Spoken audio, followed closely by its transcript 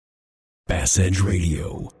Bass Edge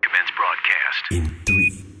Radio. Commence broadcast. In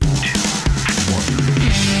 3, 2,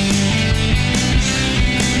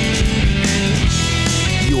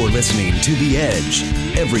 1. You're listening to The Edge.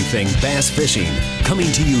 Everything bass fishing. Coming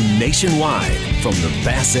to you nationwide from the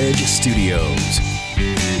Bass Edge Studios.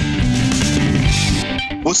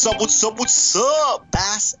 What's up,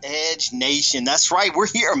 Bass Edge Nation? That's right, we're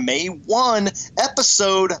here, May 1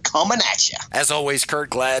 episode coming at you. As always,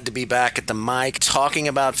 Kurt, glad to be back at the mic talking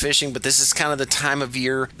about fishing, but this is kind of the time of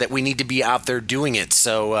year that we need to be out there doing it.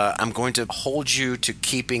 So I'm going to hold you to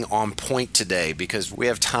keeping on point today because we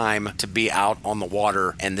have time to be out on the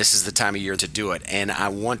water, and this is the time of year to do it. And I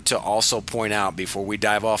want to also point out before we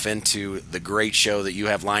dive off into the great show that you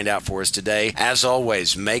have lined out for us today, as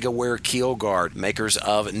always, MegaWare Keel Guard, makers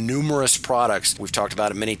of numerous products. We've talked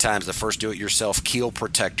about it many times. The first do-it-yourself keel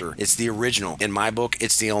protector. It's the original. In my book,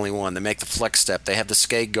 it's the only one. They make the Flex Step. They have the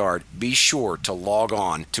Skate Guard. Be sure to log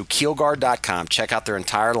on to keelguard.com. Check out their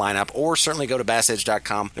entire lineup, or certainly go to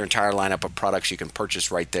bassedge.com. Their entire lineup of products you can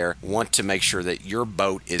purchase right there. Want to make sure that your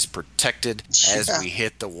boat is protected as we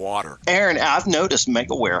hit the water. Aaron, I've noticed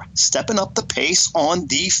MegaWare stepping up the pace on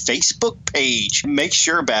the Facebook page. Make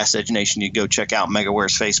sure, Bass Edge Nation, you go check out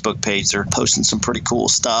MegaWare's Facebook page. They're posting some pretty cool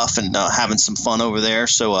stuff and having some fun over there.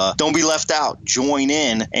 So don't be left out. Join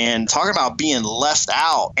in. And talking about being left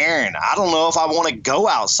out, Aaron, I don't know if I want to go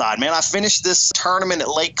outside, man. I finished this tournament at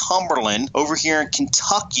Lake Cumberland over here in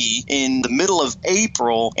Kentucky in the middle of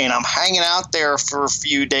April, and I'm hanging out there for a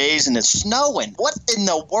few days, and it's snowing. What in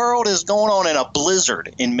the world is going on in a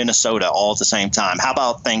blizzard in Minnesota all at the same time? How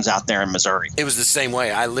about things out there in Missouri? It was the same way.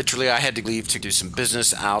 I had to leave to do some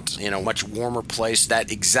business out in a much warmer place.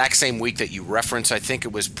 That exact same week that you referenced, I think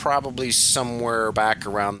it was probably somewhere back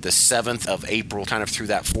around the 7th of April, kind of through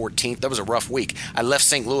that 14th. That was a rough week. I left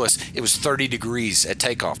St. Louis. It was 30 degrees at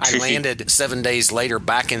takeoff. I landed 7 days later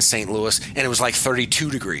back in St. Louis, and it was like 32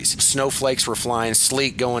 degrees. Snowflakes were flying,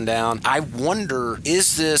 sleet going down. I wonder,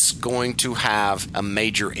 is this going to have a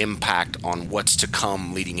major impact on what's to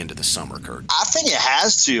come leading into the summer, Kurt? I think it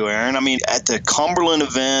has to, Aaron. I mean, at the Cumberland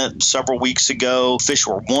event several weeks ago, fish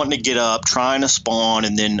were wanting to get up, trying to spawn,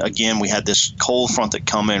 and then again, we had this cold front that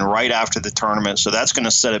come in right after the tournament, so that's going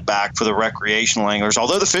to set it back for the recreational anglers.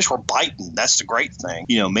 Although the fish were biting, that's the great thing.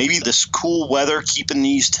 You know, maybe this cool weather, keeping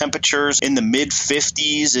these temperatures in the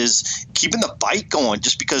mid-50s is keeping the bite going,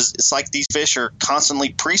 just because it's like these fish are constantly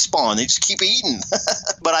pre-spawn. They just keep eating.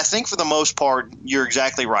 But I think for the most part, you're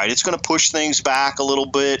exactly right. It's going to push things back a little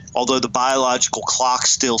bit, although the biological clock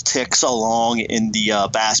still ticks along in the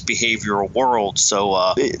bass behavioral world.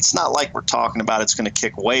 So it's not like we're talking about it's going to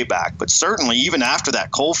kick way back. But certainly, even after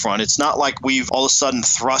that cold front, it's not like we've all of a sudden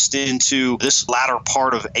thrust into this latter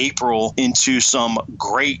part of April into some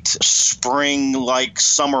great spring-like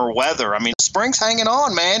summer weather. I mean, spring's hanging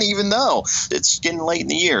on, man, even though it's getting late in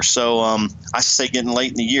the year. So I say getting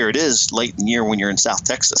late in the year. It is late in the year when you're in South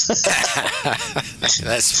Texas.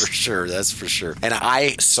 That's for sure. That's for sure. And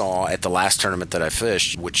I saw at the last tournament that I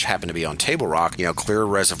fished, which happened to be on Table Rock, clear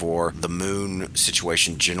reservoir, the moon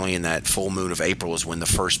situation, generally in that full moon of April is when the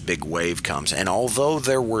first big wave comes. And although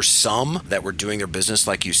there were some that were doing their business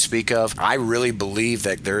like you speak of, I really believe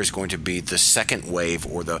that there is going to be the second wave,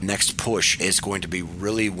 or the next push is going to be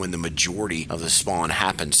really when the majority of the spawn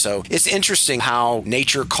happens. So it's interesting how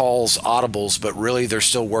nature calls audibles, but really they're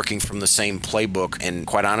still working from the same playbook. And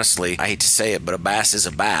quite honestly, I hate to say it, but a bass is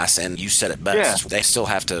a bass, and you said it best. Yeah. They still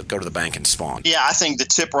have to go to the bank and spawn. Yeah, I think the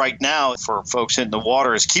tip right now for folks hitting the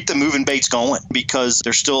water is keep the moving baits going, because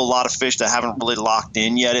there's still a lot of fish that haven't really locked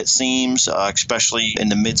in yet, it seems, especially in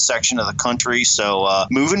the midsection of the country. So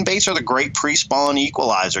moving baits are the great pre-spawn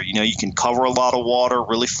equalizer. You can cover a lot of water,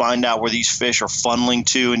 really find out where these fish are funneling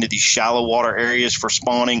to into these shallow water areas for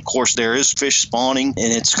spawning. Of course, there is fish spawning,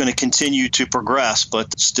 and it's going to continue to progress,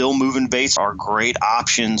 but still moving baits are great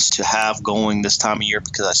options to have going this time of year,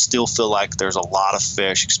 because I still feel like there's a lot of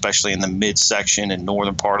fish, especially in the midsection and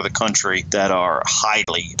northern part of the country, that are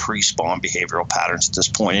highly pre-spawn behavioral patterns at this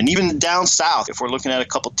point. And even down south, if we're looking at a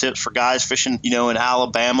couple tips for guys fishing, in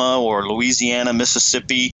Alabama or Louisiana,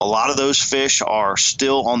 Mississippi, a lot of those fish are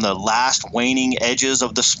still on the last waning edges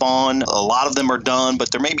of the spawn. A lot of them are done,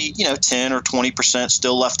 but there may be, 10 or 20%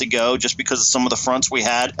 still left to go, just because of some of the fronts we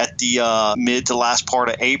had at the mid to last part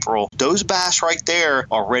of April. Those bass right there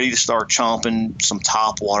are ready to start chomping some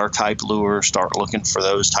top water type lures, start looking for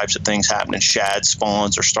those types of things happening. Shad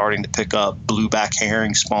spawns are starting to pick up, blueback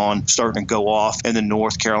herring spawn starting to go off in the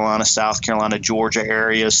North Carolina, South Carolina, Georgia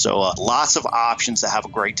areas. So lots of options to have a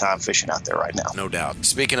great time fishing out there right now. No doubt.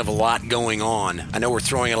 Speaking of a lot going on, I know we're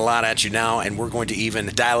throwing a lot at you now, and we're going to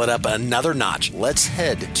even dial it up another notch. Let's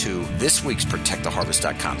head to this week's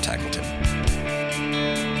ProtectTheHarvest.com tackle tip.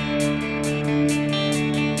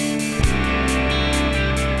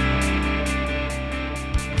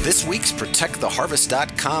 This week's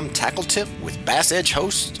ProtectTheHarvest.com tackle tip with Bass Edge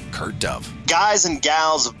host Kurt Dove. Guys and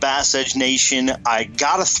gals of Bass Edge Nation, I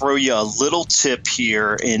got to throw you a little tip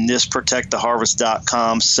here in this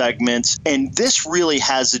ProtectTheHarvest.com segment. And this really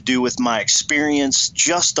has to do with my experience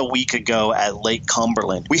just a week ago at Lake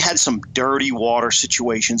Cumberland. We had some dirty water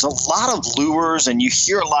situations, a lot of lures, and you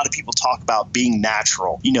hear a lot of people talk about being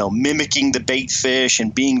natural, mimicking the bait fish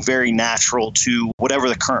and being very natural to whatever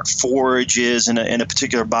the current forage is in a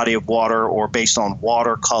particular body of water or based on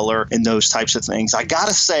watercolor and those types of things. I got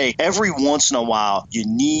to say, every once in a while, you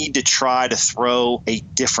need to try to throw a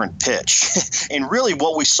different pitch. And really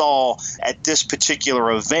what we saw at this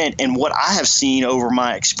particular event and what I have seen over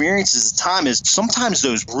my experiences at the time is sometimes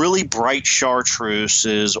those really bright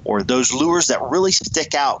chartreuses or those lures that really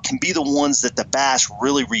stick out can be the ones that the bass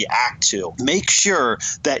really react to. Make sure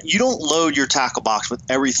that you don't load your tackle box with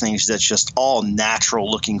everything that's just all natural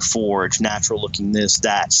looking forage, natural looking this,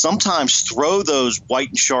 that. Sometimes throw those white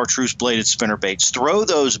and chartreuse bladed spinner baits, throw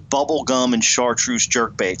those bubble gum and chartreuse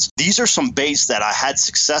jerk baits. These are some baits that I had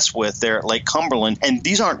success with there at Lake Cumberland, and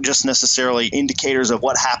these aren't just necessarily indicators of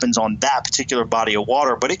what happens on that particular body of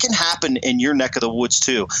water, but it can happen in your neck of the woods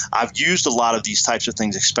too. I've used a lot of these types of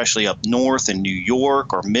things, especially up north in New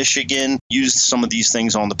York or Michigan, used some of these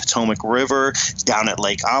things on the Potomac River, down at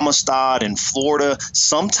Lake Amistad in Florida.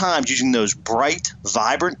 Sometimes using those bright,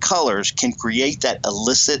 vibrant colors can create that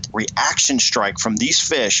illicit reaction strike from these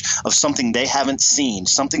fish of something they haven't seen,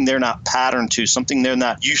 something they're not patterned to, something they're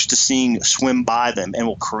not used to seeing swim by them, and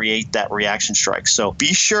will create that reaction strike. So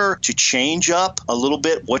be sure to change up a little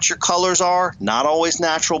bit what your colors are, not always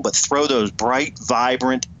natural, but throw those bright,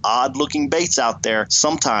 vibrant, odd-looking baits out there.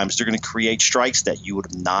 Sometimes they're going to create strikes that you would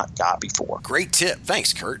have not got before. Great tip.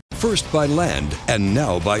 Thanks, Kurt. First by land and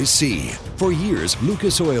now by sea. For years,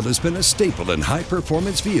 Lucas Oil has been a staple in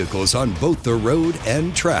high-performance vehicles on both the road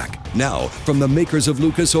and track. Now, from the makers of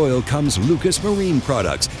Lucas Oil comes Lucas Marine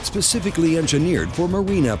products, specifically engineered for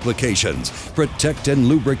marine applications. Protect and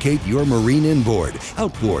lubricate your marine inboard,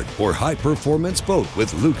 outboard, or high-performance boat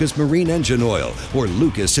with Lucas Marine Engine Oil or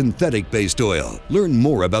Lucas Synthetic-Based Oil. Learn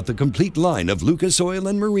more about the complete line of Lucas Oil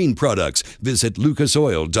and marine products. Visit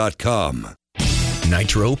lucasoil.com.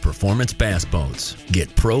 Nitro Performance Bass Boats.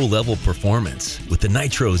 Get pro-level performance with the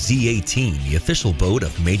Nitro Z18, the official boat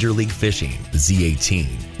of Major League Fishing. The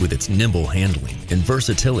Z18, with its nimble handling and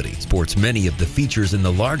versatility, sports many of the features in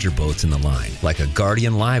the larger boats in the line, like a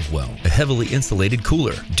Guardian Live Well, a heavily insulated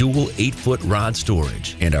cooler, dual 8-foot rod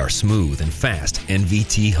storage, and our smooth and fast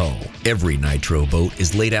NVT hull. Every Nitro boat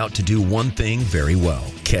is laid out to do one thing very well: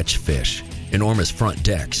 catch fish. Enormous front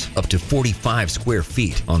decks, up to 45 square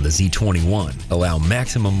feet on the Z21, allow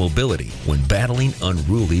maximum mobility when battling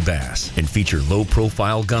unruly bass, and feature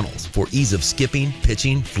low-profile gunnels for ease of skipping,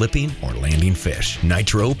 pitching, flipping, or landing fish.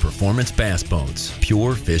 Nitro Performance Bass Boats,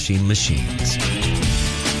 pure fishing machines.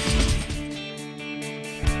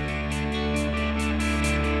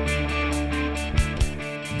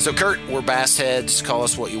 So, Kurt, we're Bass Heads. Call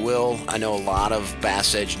us what you will. I know a lot of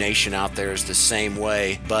Bass Edge Nation out there is the same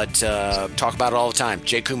way, but talk about it all the time.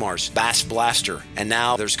 Jay Kumar's Bass Blaster, and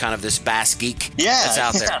now there's kind of this Bass Geek that's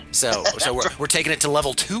out there. So we're taking it to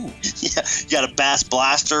level 2. Yeah, you got a Bass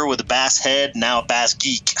Blaster with a Bass Head, now a Bass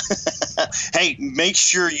Geek. Hey, make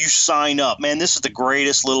sure you sign up. Man, this is the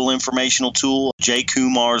greatest little informational tool. Jay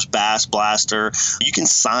Kumar's Bass Blaster. You can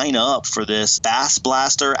sign up for this Bass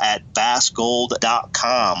Blaster at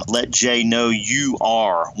bassgold.com. Let Jay know you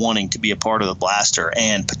are wanting to be a part of the Blaster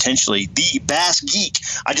and potentially the Bass Geek.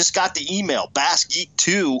 I just got the email, Bass Geek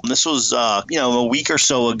 2. This was, a week or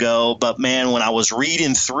so ago, but man, when I was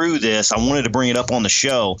reading through this, I wanted to bring it up on the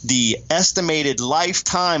show. The estimated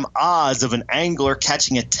lifetime odds of an angler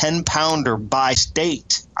catching a 10-pounder by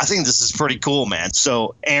state. I think this is pretty cool, man.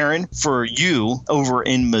 So, Aaron, for you over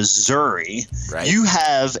in Missouri, right, you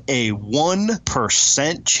have a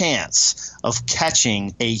 1% chance of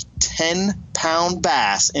catching a 10-pound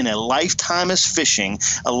bass in a lifetime of fishing.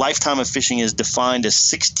 A lifetime of fishing is defined as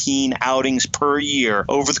 16 outings per year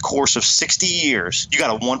over the course of 60 years. You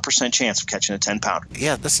got a 1% chance of catching a 10-pounder.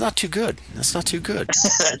 Yeah, that's not too good. That's not too good.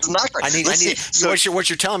 It's not great. What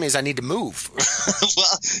you're telling me is I need to move.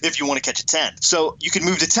 Well, if you want to catch a 10. So you can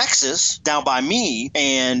move to Texas down by me,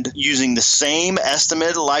 and using the same same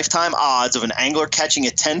estimated lifetime odds of an angler catching a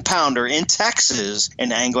 10-pounder in Texas,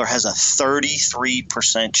 an angler has a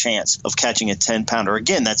 33% chance of catching a 10-pounder.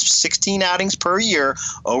 Again, that's 16 outings per year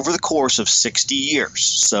over the course of 60 years.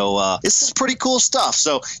 So this is pretty cool stuff.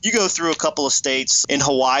 So you go through a couple of states. In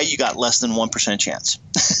Hawaii, you got less than 1% chance.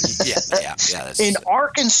 Yeah. In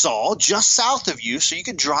Arkansas, just south of you, so you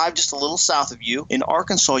could drive just a little south of you, in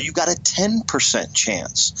Arkansas, you got a 10%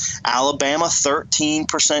 chance. Alabama,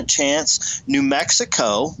 13% chance. New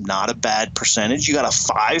Mexico, not a bad percentage. You got a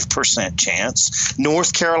 5% chance.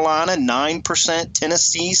 North Carolina, 9%.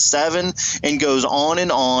 Tennessee, 7%, and goes on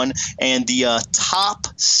and on. And the top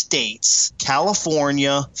states,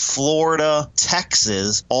 California, Florida,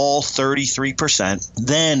 Texas, all 33%.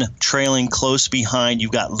 Then trailing close behind,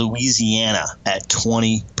 you've got Louisiana at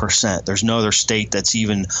 20%. There's no other state that's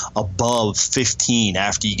even above 15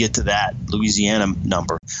 after you get to that Louisiana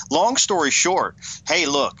number. Long story short, hey,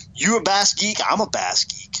 look, you a bass geek, I'm a bass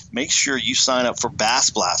geek. Make sure you sign up for Bass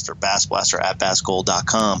Blaster at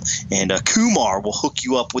bassgold.com, and Kumar will hook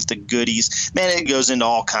you up with the goodies. Man, it goes into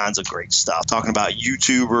all kinds of great stuff, talking about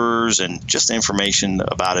YouTubers and just information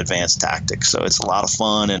about advanced tactics. So it's a lot of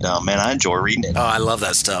fun, and man, I enjoy reading it. Oh, I love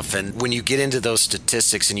that stuff. And when you get into those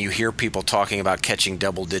statistics and you hear people talking about catching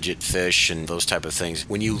double-digit fish and those type of things,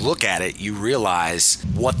 when you look at it, you realize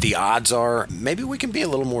what the odds are. Maybe we can be a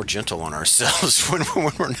little more gentle on ourselves when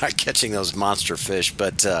we're not catching those monster fish.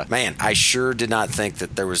 But man, I sure did not think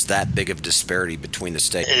that there was that big of disparity between the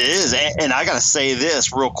states. It is, and I got to say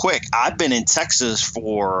this real quick. I've been in Texas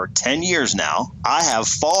for 10 years now. I have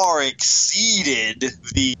far exceeded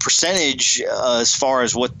the percentage as far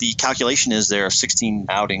as what the calculation is there of 16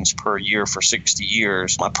 outings per year for 60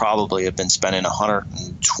 years. I probably have been spending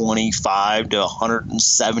 125 to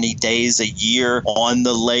 170 days a year on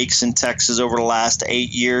the lakes in Texas over the last 8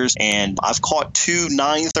 years, and I've caught 2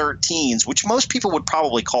 913s, which most people would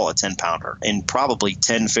probably call a 10-pounder, and probably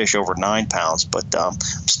 10 fish over 9 pounds, but I'm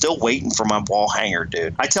still waiting for my wall hanger,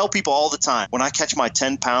 dude. I tell people all the time, when I catch my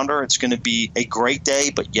 10-pounder, it's going to be a great day,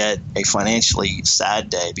 but yet a financially sad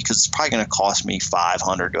day, because it's probably going to cost me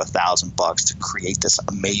 $500 to $1,000 to create this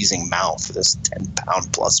amazing mount for this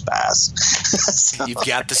 10-pound plus bass. So, you've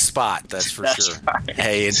got the spot, that's for sure. Right.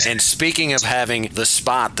 Hey, and speaking of having the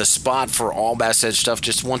spot for all Bass Edge stuff,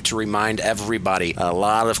 just want to remind everybody, a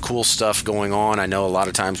lot of cool stuff going on. I know a lot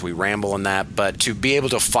of times we ramble on that, but to be able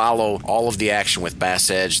to follow all of the action with Bass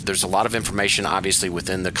Edge, there's a lot of information obviously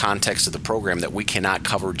within the context of the program that we cannot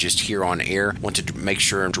cover just here on air. Want to make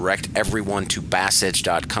sure and direct everyone to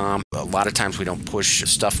bassedge.com. A lot of times we don't push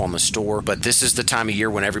stuff on the store, but this is the time of year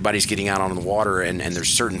when everybody's getting out on the water, and there's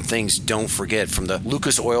certain things. Don't forget, from the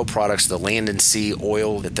Lucas Oil products, the Land and Sea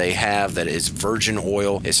oil that they have that is virgin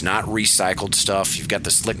oil. It's not recycled stuff. You've got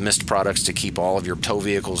the Slick Mist products to keep all of your tow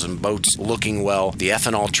vehicles and boats looking well. The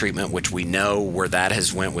ethanol treatment, which we know where that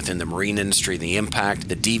has went within the marine industry, the impact,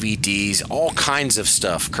 the DVDs, all kinds of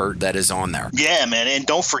stuff, Kurt, that is on there. Yeah, man. And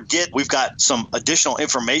don't forget, we've got some additional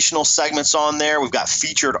informational segments on there. We've got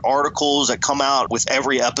featured articles that come out with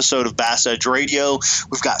every episode of Bass Edge Radio.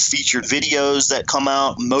 We've got featured videos that come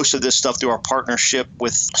out. Most of this stuff through our partnership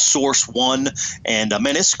with Source One. And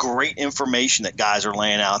man, it's great information that guys are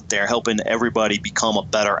laying out there, helping everybody become a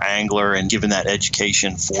better angler and giving that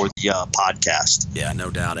education for the podcast. Yeah, no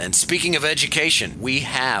doubt. And speaking of education, we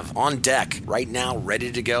have on deck right now,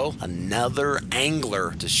 ready to go, another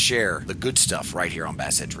angler to share the good stuff right here on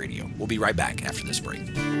Bass Edge Radio. We'll be right back after this break.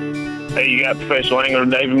 Hey, you got professional angler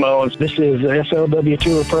David Mullins. This is SLW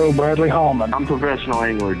Tour Pro Bradley Hallman. I'm professional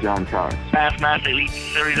angler John Cox. Bassmaster Elite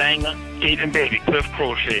Series angler Jason Baby, Cliff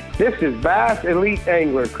Crochet. This is Bass Elite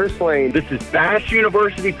Angler Chris Lane. This is Bass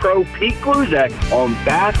University Pro Pete Gluzek on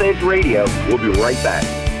Bass Edge Radio. We'll be right back.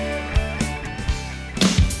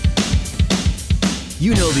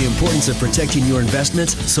 You know the importance of protecting your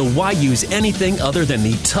investments, so why use anything other than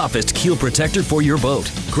the toughest keel protector for your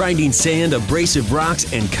boat? Grinding sand, abrasive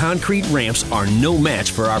rocks, and concrete ramps are no match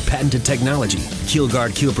for our patented technology.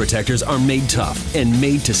 KeelGuard keel protectors are made tough and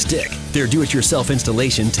made to stick. Their do-it-yourself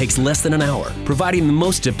installation takes less than an hour, providing the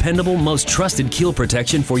most dependable, most trusted keel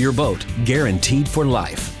protection for your boat, guaranteed for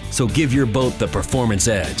life. So give your boat the performance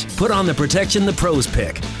edge. Put on the protection the pros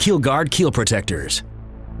pick. KeelGuard keel protectors.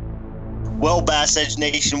 Well, Bass Edge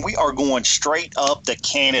Nation, we are going straight up to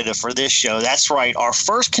Canada for this show. That's right. Our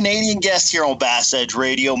first Canadian guest here on Bass Edge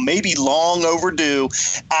Radio may be long overdue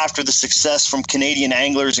after the success from Canadian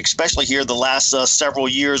anglers, especially here the last several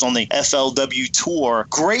years on the FLW Tour.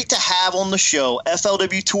 Great to have on the show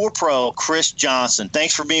FLW Tour Pro, Chris Johnson.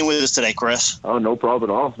 Thanks for being with us today, Chris. Oh, no problem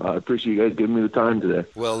at all. I appreciate you guys giving me the time today.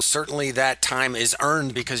 Well, certainly that time is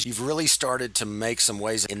earned because you've really started to make some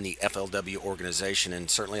waves in the FLW organization, and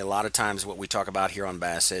certainly a lot of times what we talk about here on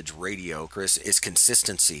Bass Edge Radio, Chris, is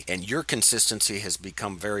consistency, and your consistency has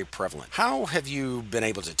become very prevalent. How have you been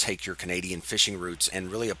able to take your Canadian fishing routes and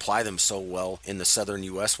really apply them so well in the southern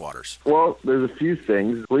U.S. waters? Well, there's a few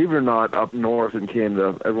things. Believe it or not, up north in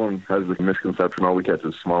Canada, everyone has this misconception all we catch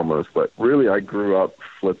is smallmouth, but really I grew up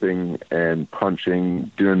flipping and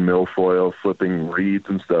punching, doing milfoil, flipping reeds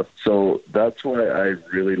and stuff. So that's why I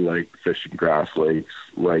really like fishing grass lakes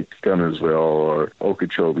like Gunnersville or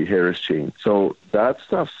Okeechobee, Harris Chain. So that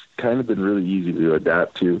stuff's kind of been really easy to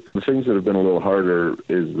adapt to. The things that have been a little harder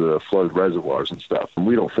is the flooded reservoirs and stuff. And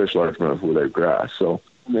we don't fish largemouth without grass. So,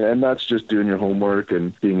 and that's just doing your homework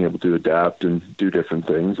and being able to adapt and do different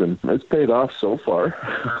things. And it's paid off so far.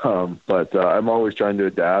 But I'm always trying to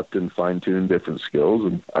adapt and fine-tune different skills.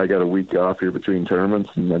 And I got a week off here between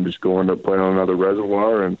tournaments, and I'm just going to play on another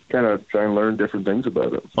reservoir and kind of try and learn different things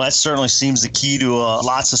about it. Well, that certainly seems the key to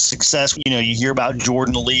lots of success. You know, you hear about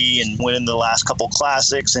Jordan Lee and winning the last couple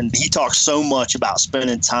classics, and he talks so much about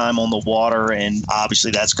spending time on the water, and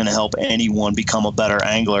obviously that's going to help anyone become a better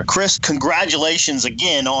angler. Chris, congratulations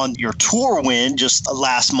again on your tour win just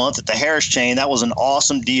last month at the Harris Chain. That was an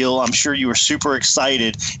awesome deal. I'm sure you were super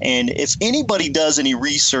excited. And if anybody does any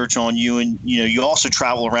research on you, and you also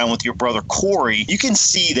travel around with your brother Corey, you can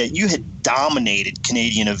see that you had dominated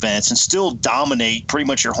Canadian events and still dominate pretty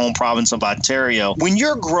much your home province of Ontario. When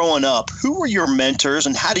you're growing up, who were your mentors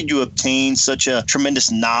and how did you obtain such a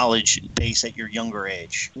tremendous knowledge base at your younger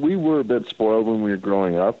age? We were a bit spoiled when we were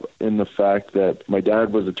growing up in the fact that my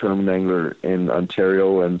dad was a tournament angler in Ontario,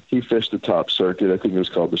 and he fished the top circuit. I think it was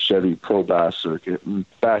called the Chevy Pro Bass Circuit. And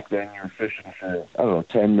back then you were fishing for,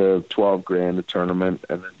 10 to 12 grand a tournament,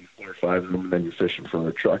 and then you 4 or 5 of them, and then you're fishing for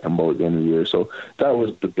a truck and boat at the end of the year. So that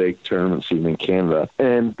was the big tournament scene in Canada.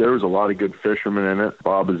 And there was a lot of good fishermen in it.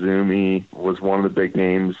 Bob Azumi was one of the big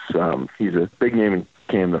names. He's a big name in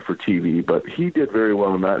Canada for TV, but he did very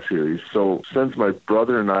well in that series. So since my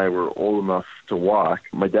brother and I were old enough to walk,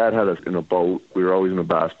 my dad had us in a boat. We were always in a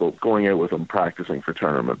bass boat, going out with him, practicing for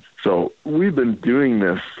tournaments. So we've been doing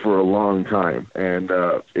this for a long time, and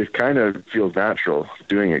it kind of feels natural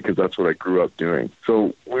doing it because that's what I grew up doing.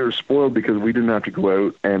 So we were spoiled because we didn't have to go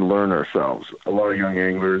out and learn ourselves. A lot of young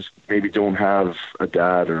anglers maybe don't have a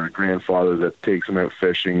dad or a grandfather that takes them out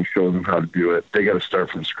fishing, shows them how to do it. They got to start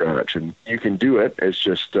from scratch, and you can do it. It's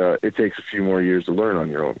just it takes a few more years to learn on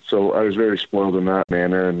your own. So I was very spoiled in that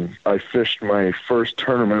manner, and I fished my first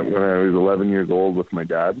tournament when I was 11 years old with my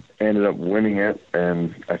dad. I ended up winning it,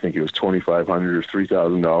 and I think it was $2,500 or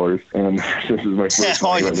 $3,000. And this is my first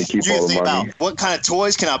one. Let me keep all the money. What kind of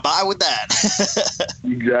toys can I buy with that?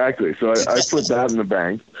 Exactly. So I put that in the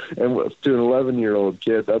bank, and to an 11-year-old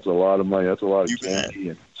kid, that's a lot of money. That's a lot of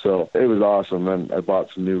candy. So it was awesome. And I bought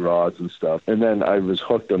some new rods and stuff. And then I was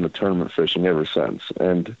hooked on the tournament fishing ever since.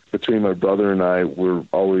 And between my brother and I, we're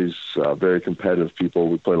always very competitive people.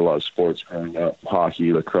 We played a lot of sports growing up,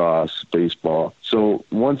 hockey, lacrosse, baseball. So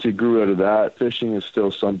once you grew out of that, fishing is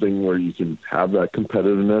still something where you can have that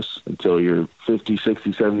competitiveness until you're 50,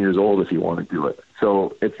 60, 70 years old if you want to do it.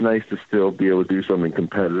 So it's nice to still be able to do something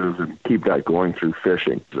competitive and keep that going through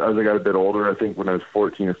fishing. As I got a bit older, I think when I was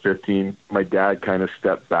 14 or 15, my dad kind of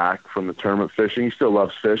stepped back from the tournament fishing. He still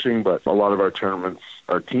loves fishing, but a lot of our tournaments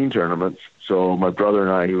are team tournaments. So my brother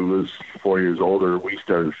and I, who was 4 years older, we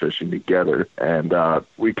started fishing together. And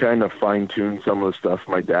we kind of fine-tuned some of the stuff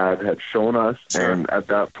my dad had shown us. And at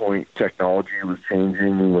that point, technology was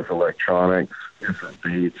changing with electronics, different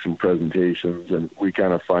baits and presentations, and we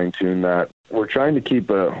kind of fine-tuned that. We're trying to keep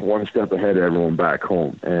one step ahead of everyone back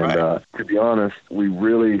home. And to be honest, we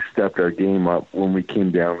really stepped our game up when we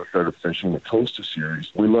came down and started fishing the Costa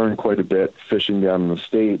Series. We learned quite a bit fishing down in the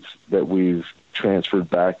States that we've transferred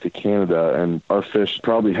back to Canada, and our fish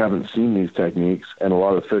probably haven't seen these techniques, and a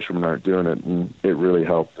lot of fishermen aren't doing it, and it really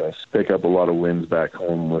helped us pick up a lot of wins back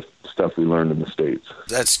home with stuff we learned in the States.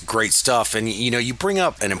 That's great stuff. And, you bring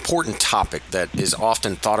up an important topic that is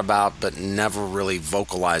often thought about but never really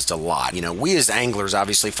vocalized a lot. We as anglers,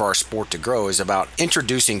 obviously, for our sport to grow is about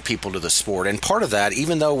introducing people to the sport. And part of that,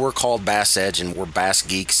 even though we're called Bass Edge and we're bass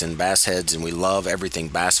geeks and bass heads and we love everything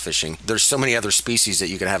bass fishing, there's so many other species that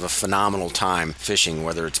you can have a phenomenal time fishing,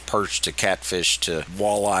 whether it's perch to catfish to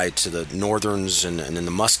walleye to the northerns and then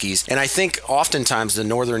the muskies. And I think oftentimes the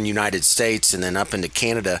northern United States and then up into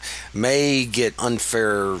Canada may get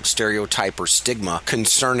unfair stereotype or stigma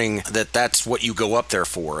concerning that's what you go up there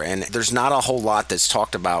for. And there's not a whole lot that's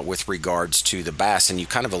talked about with regards to the bass, and you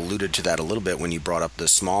kind of alluded to that a little bit when you brought up the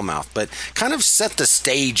smallmouth, but kind of set the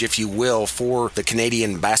stage, if you will, for the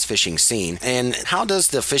Canadian bass fishing scene. And how does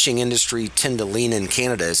the fishing industry tend to lean in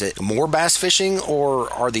Canada? Is it more bass fishing,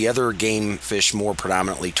 or are the other game fish more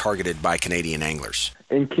predominantly targeted by Canadian anglers?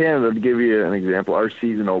 In Canada, to give you an example, our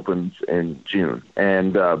season opens in June.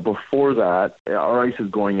 And before that, our ice is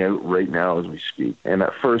going out right now as we speak. And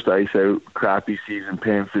at first ice out, crappie season,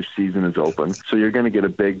 panfish season is open. So you're going to get a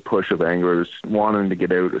big push of anglers wanting to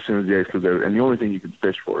get out as soon as the ice goes out. And the only thing you can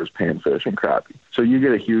fish for is panfish and crappie. So you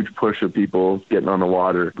get a huge push of people getting on the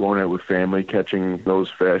water, going out with family, catching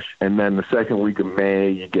those fish. And then the second week of May,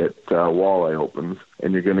 you get walleye opens.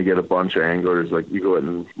 And you're going to get a bunch of anglers. Like, you go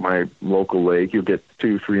in my local lake, you'll get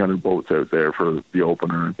 200-300 boats out there for the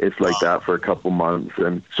opener. It's like that for a couple months.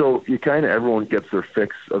 And so everyone gets their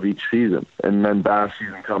fix of each season. And then bass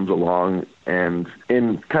season comes along. And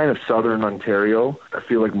in kind of southern Ontario, I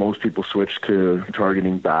feel like most people switch to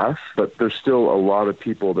targeting bass, but there's still a lot of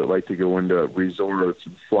people that like to go into resorts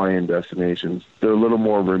and fly-in destinations. They're a little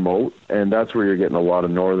more remote, and that's where you're getting a lot of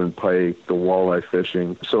northern pike, the walleye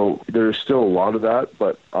fishing. So there's still a lot of that,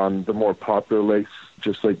 but on the more popular lakes,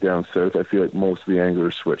 just like down south, I feel like most of the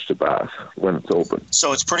anglers switch to bass when it's open.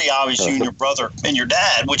 So it's pretty obvious you and your brother and your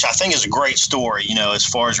dad, which I think is a great story, as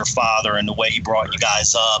far as your father and the way he brought you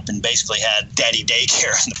guys up and basically had daddy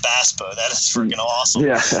daycare in the bass boat. That is freaking awesome.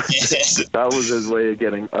 Yeah. That was his way of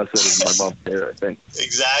getting us out of my mom's hair, I think.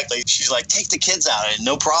 Exactly. She's like, take the kids out.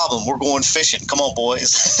 No problem. We're going fishing. Come on, boys.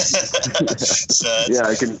 Yeah,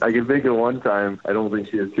 I can think of one time, I don't think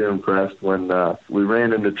she was too impressed when we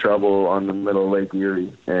ran into trouble on the middle of Lake Erie.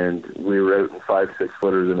 And we were out in 5-6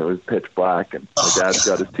 footers, and it was pitch black. And my dad's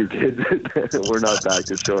got his 2 kids. We're not back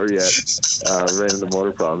to shore yet. Ran into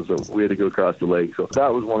motor problems, so we had to go across the lake. So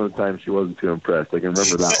that was one of the times she wasn't too impressed. I can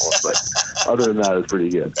remember that one. But other than that, it's pretty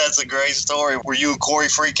good. That's a great story. Were you and Corey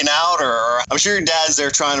freaking out, or I'm sure your dad's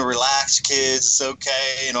there trying to relax kids? It's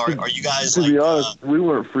okay. And are you guys to be honest, we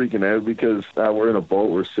weren't freaking out because we're in a boat,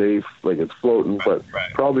 we're safe, like it's floating. But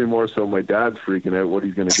probably more so my dad's freaking out what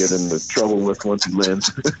he's going to get into trouble with once he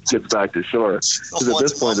gets back to shore. Because at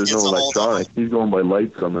this point, there's no electronics. He's going by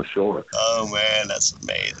lights on the shore. Oh, man, that's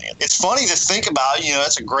amazing. It's funny to think about,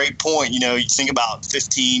 that's a great point. You think about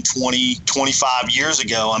 15, 20, 25 years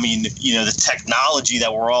ago. I mean, the technology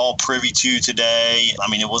that we're all privy to today,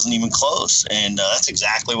 I mean, it wasn't even close. And that's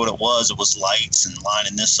exactly what it was. It was lights and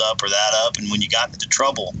lining this up or that up. And when you got into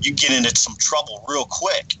trouble, you get into some trouble real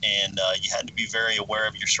quick. And you had to be very aware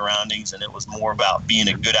of your surroundings. And it was more about being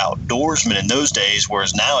a good outdoorsman in those days.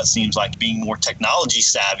 Whereas now it seems like being more technology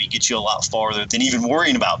savvy gets you a lot farther than even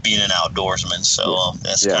worrying about being an outdoorsman. So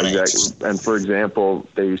that's kind of exactly. And for example,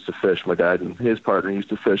 they used to fish. My dad and his partner used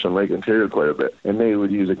to fish on Lake Ontario quite a bit, and they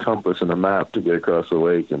would use a compass and a map to get across the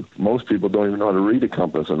lake. And most people don't even know how to read a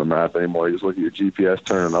compass and a map anymore. You just look at your GPS,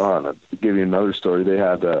 turn it on. And to give you another story, they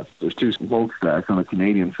had there's 2 smokestacks on the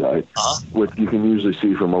Canadian side, which you can usually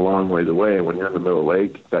see from a long ways away. When you're in the middle of the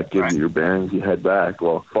lake, that gives you your bearings. You head back.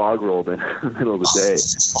 Well, fog rolled in the middle of the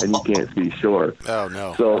day, and you can't see shore. Oh,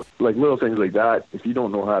 no. So, little things like that, if you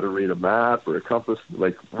don't know how to read a map or a compass,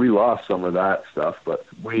 we lost some of that stuff, but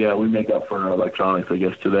we make up for our electronics, I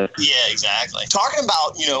guess, today. Yeah, exactly. Talking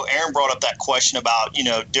about, Aaron brought up that question about,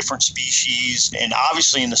 different species, and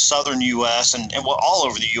obviously in the southern U.S. and all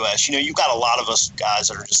over the U.S., you've got a lot of us guys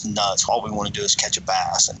that are just nuts. All we want to do is catch a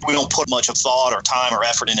bass, and we don't put much of thought or time or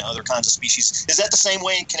effort into other kinds of species. Is that the same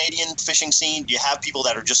way in Canadian fishing scene? Do you have people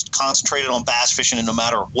that are just concentrated on bass fishing, and no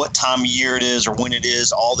matter what time of year it is or when it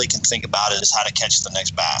is, all they can think about is how to catch the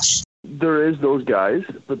next bass? There is those guys,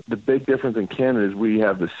 but the big difference in Canada is we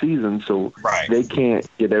have the season, so they can't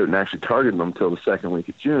get out and actually target them until the second week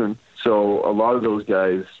of June. So a lot of those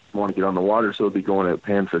guys want to get on the water, so they'll be going out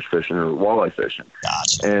panfish fishing or walleye fishing.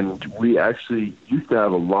 Gotcha. And we actually used to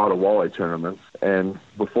have a lot of walleye tournaments, and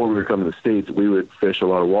before we were coming to the States, we would fish a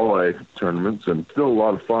lot of walleye tournaments, and still a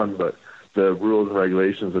lot of fun, but the rules and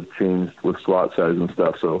regulations have changed with slot size and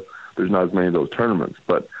stuff, so there's not as many of those tournaments.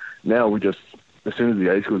 But now we just as soon as the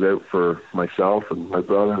ice goes out for myself and my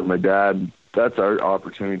brother and my dad, that's our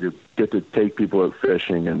opportunity to get to take people out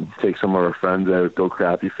fishing and take some of our friends out, go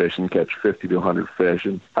crappie fishing, catch 50 to 100 fish,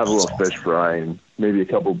 and have a little fish fry and maybe a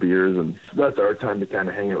couple beers. And that's our time to kind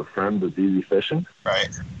of hang out with friends with easy fishing. Right.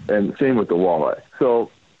 And same with the walleye.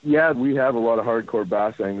 So, yeah, we have a lot of hardcore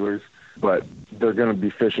bass anglers, but they're going to be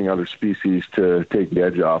fishing other species to take the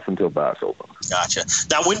edge off until bass open. Gotcha.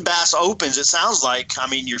 Now, when bass opens, it sounds like,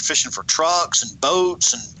 you're fishing for trucks and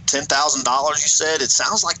boats and $10,000, you said. It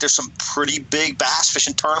sounds like there's some pretty big bass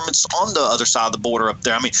fishing tournaments on the other side of the border up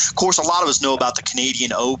there. Of course, a lot of us know about the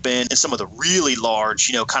Canadian Open and some of the really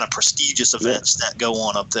large, kind of prestigious events that go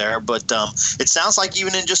on up there. But it sounds like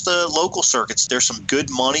even in just the local circuits, there's some good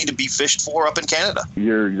money to be fished for up in Canada.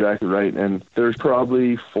 You're exactly right. And there's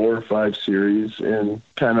probably 4 or 5 series in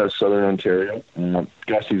kind of southern Ontario.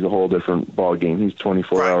 Gussy's a whole different ball game. He's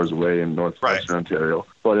 24 hours away in northwestern Ontario.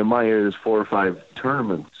 But in my area, there's 4 or 5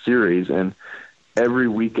 tournament series, and every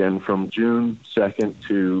weekend from June 2nd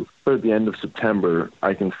to the end of September,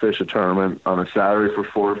 I can fish a tournament on a Saturday for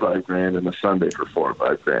 $4 or $5 grand and a Sunday for $4 or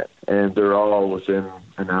 $5 grand. And they're all within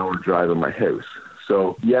an hour drive of my house.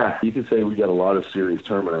 So, yeah, you could say we got a lot of serious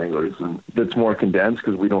tournament anglers, and it's more condensed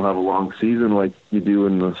because we don't have a long season like you do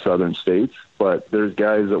in the southern states. But there's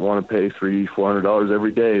guys that want to pay $300-400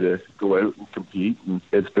 every day to go out and compete, and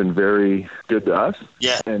it's been very good to us.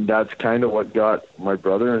 Yeah. And that's kind of what got my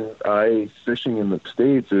brother and I fishing in the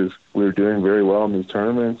States is we were doing very well in these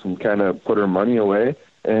tournaments and kind of put our money away.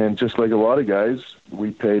 And just like a lot of guys,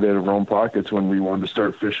 we paid out of our own pockets when we wanted to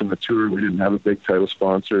start fishing the tour. We didn't have a big title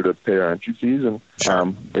sponsor to pay our entry fees, and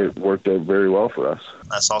it worked out very well for us.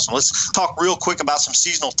 That's awesome. Let's talk real quick about some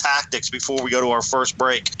seasonal tactics before we go to our first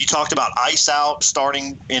break. You talked about ice out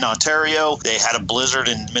starting in Ontario. They had a blizzard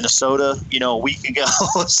in Minnesota, a week ago.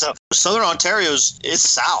 So southern Ontario's it's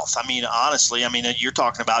south. Honestly, you're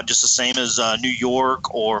talking about just the same as New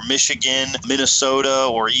York or Michigan, Minnesota,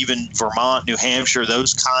 or even Vermont, New Hampshire.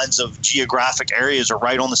 Those kinds of geographic areas are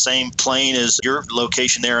right on the same plane as your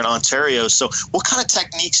location there in Ontario. So what kind of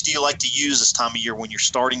techniques do you like to use this time of year when you're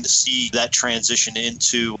starting to see that transition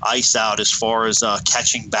into ice out as far as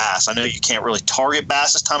catching bass? I know you can't really target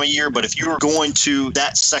bass this time of year, but if you were going to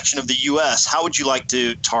that section of the U.S., how would you like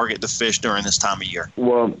to target the fish during this time of year?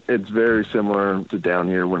 Well, it's very similar to down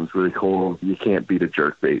here when it's really cold. You can't beat a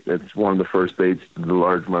jerkbait. It's one of the first baits the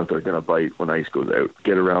largemouth are going to bite when ice goes out.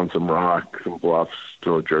 Get around some rocks, some bluffs,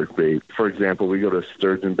 throw a jerkbait. For example, we go to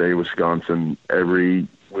Sturgeon Bay, Wisconsin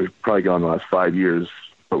we've probably gone the last 5 years,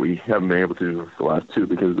 but we haven't been able to the last 2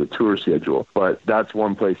 because of the tour schedule. But that's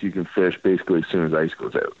one place you can fish basically as soon as ice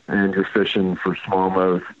goes out. And you're fishing for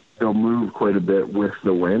smallmouth. They'll move quite a bit with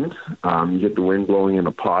the wind. You get the wind blowing in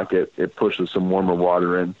a pocket. It pushes some warmer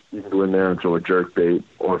water in. You can go in there and throw a jerkbait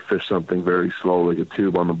or fish something very slow like a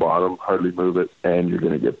tube on the bottom, hardly move it, and you're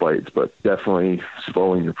going to get bites. But definitely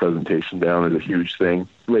slowing your presentation down is a huge thing.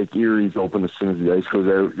 Lake Erie's open as soon as the ice goes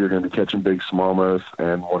out. You're going to be catching big smallmouth,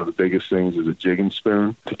 and one of the biggest things is a jig and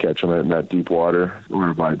spoon to catch them out in that deep water or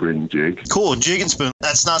a vibrating jig. Cool, jig and spoon.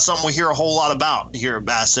 That's not something we hear a whole lot about here at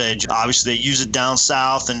Bass Edge. Obviously, they use it down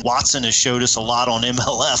south, and Watson has showed us a lot on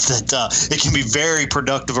MLF that it can be very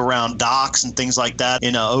productive around docks and things like that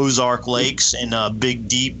in Ozark lakes and big,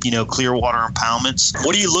 deep, clear water impoundments.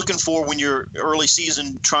 What are you looking for when you're early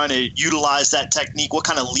season trying to utilize that technique? What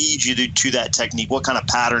kind of leads you to that technique? What kind of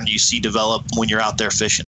pattern do you see develop when you're out there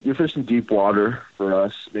fishing? You're fishing deep water for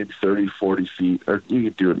us, maybe 30, 40 feet, or you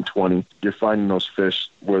could do it in 20. You're finding those fish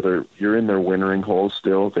where you're in their wintering holes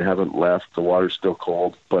still. They haven't left. The water's still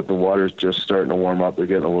cold, but the water's just starting to warm up. They're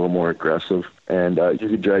getting a little more aggressive. And you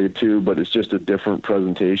could drag it too, but it's just a different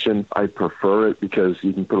presentation. I prefer it because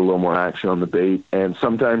you can put a little more action on the bait. And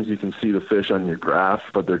sometimes you can see the fish on your graph,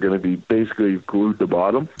 but they're going to be basically glued to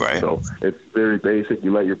bottom. Right. So it's very basic.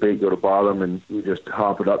 You let your bait go to bottom and you just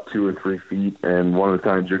hop it up 2 or 3 feet. And one of the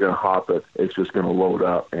times you're going to hop it, it's just going to load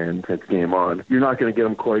up and it's game on. You're not going to get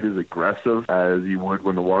them quite as aggressive as you would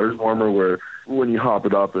when the water's warmer, where when you hop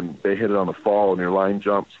it up and they hit it on the fall and your line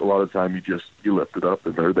jumps, a lot of the time you lift it up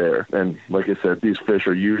and they're there. And like I said, these fish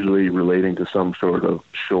are usually relating to some sort of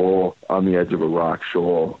shoal on the edge of a rock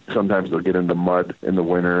shoal. Sometimes they'll get into mud in the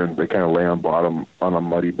winter and they kind of lay on a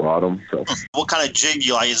muddy bottom. So, what kind of jig do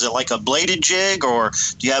you like? Is it like a bladed jig, or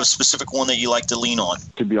do you have a specific one that you like to lean on?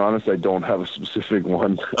 To be honest, I don't have a specific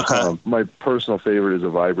one. Okay. My personal favorite is a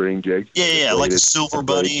vibrating jig. Yeah, like a Silver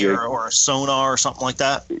Buddy or a Sonar or something like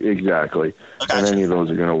that. Exactly. And any of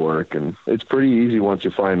those are going to work. And it's pretty easy once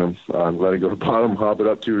you find them. Let it go to the bottom, hop it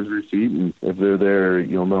up 2 or 3 feet, and if they're there,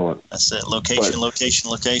 you'll know it. That's it.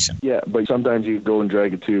 Location. Yeah, but sometimes you go and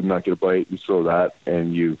drag a tube, not get a bite, you throw that,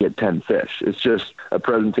 and you get 10 fish. It's just a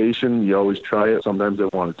presentation. You always try it. Sometimes they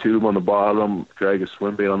want a tube on the bottom, drag a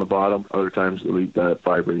swim bait on the bottom. Other times they'll eat that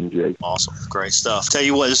vibrating jig. Awesome. Great stuff. Tell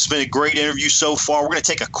you what, this has been a great interview so far. We're going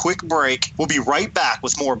to take a quick break. We'll be right back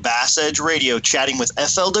with more Bass Edge Radio, chatting with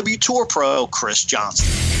FLW Tour Pro Chris Johnston.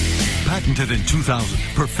 Patented in 2000,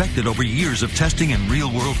 perfected over years of testing and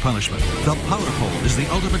real-world punishment, the PowerPole is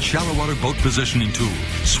the ultimate shallow water boat positioning tool.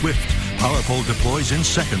 Swift. PowerPole deploys in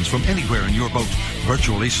seconds from anywhere in your boat.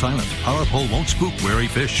 Virtually silent. PowerPole won't spook wary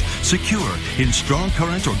fish. Secure in strong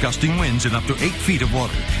current or gusting winds in up to 8 feet of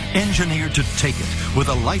water. Engineered to take it with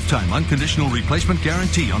a lifetime unconditional replacement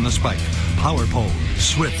guarantee on the spike. PowerPole.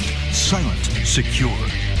 Swift. Silent. Secure.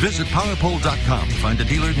 Visit PowerPole.com to find a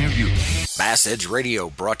dealer near you. Bass Edge Radio,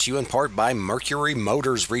 brought to you in part by Mercury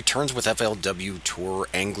Motors, returns with FLW Tour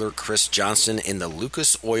angler Chris Johnston in the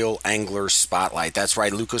Lucas Oil Angler Spotlight. That's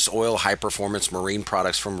right, Lucas Oil, high-performance marine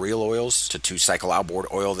products from real oils to 2-cycle outboard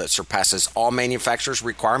oil that surpasses all manufacturers'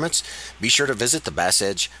 requirements. Be sure to visit the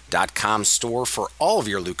BassEdge.com store for all of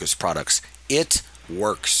your Lucas products. It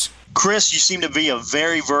works. Chris, you seem to be a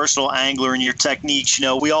very versatile angler in your techniques. You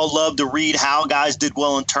know, we all love to read how guys did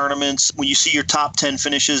well in tournaments. When you see your top 10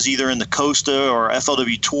 finishes, either in the Costa or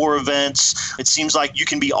FLW Tour events, it seems like you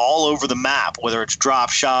can be all over the map, whether it's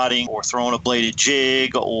drop shotting or throwing a bladed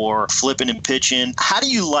jig or flipping and pitching. How do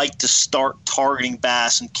you like to start targeting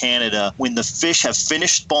bass in Canada when the fish have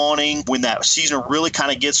finished spawning, when that season really kind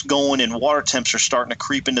of gets going and water temps are starting to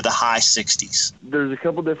creep into the high 60s? There's a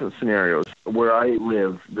couple different scenarios. Where I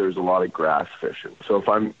live, there's a lot of grass fishing. So if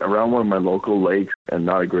I'm around one of my local lakes and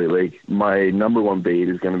not a Great Lake, my number one bait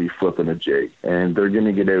is going to be flipping a jig. And they're going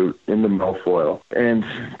to get out in the milfoil. And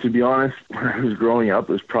to be honest, when I was growing up,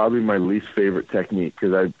 it was probably my least favorite technique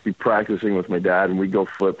because I'd be practicing with my dad and we'd go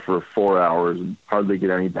flip for 4 hours and hardly get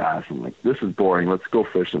any bass. I'm like, this is boring. Let's go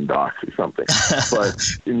fish some docks or something. But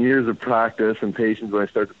in years of practice and patience, when I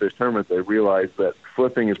started to fish tournaments, I realized that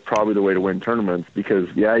flipping is probably the way to win tournaments because,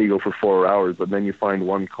 yeah, you go for 4 hours, but then you find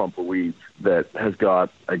one clump of weeds that has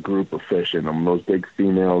got a group of fish in them. Those big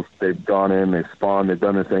females, they've gone in, they've spawned, they've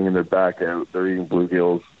done their thing, and they're back out. They're eating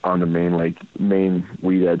bluegills on the main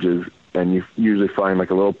weed edges. And you usually find like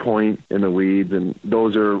a little point in the weeds, and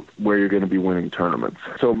those are where you're going to be winning tournaments.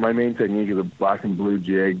 So my main technique is a black and blue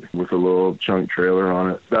jig with a little chunk trailer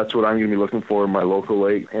on it. That's what I'm going to be looking for in my local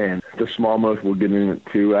lake, and the smallmouth will get in it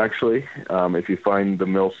too, actually. If you find the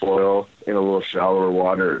milfoil in a little shallower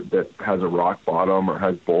water that has a rock bottom or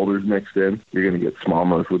has boulders mixed in, you're going to get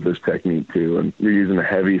smallmouth with this technique too. And you're using a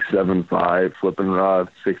heavy 7.5 flipping rod,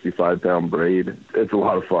 65-pound braid. It's a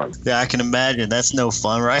lot of fun. Yeah, I can imagine. That's no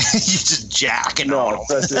fun, right? You're just jacking on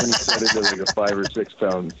them. Especially when you set into like a 5 or 6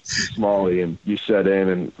 pound smallie and you set in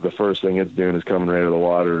and the first thing it's doing is coming right out of the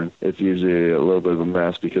water. And it's usually a little bit of a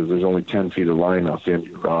mess because there's only 10 feet of line off the end of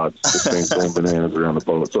your rods. This thing's going bananas around the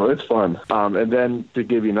boat. So it's fun. And then to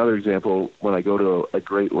give you another example, when I go to a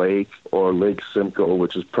Great Lake or Lake Simcoe,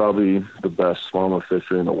 which is probably the best smallmouth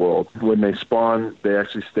fishery in the world, when they spawn, they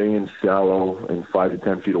actually stay in shallow in 5 to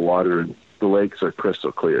 10 feet of water, and the lakes are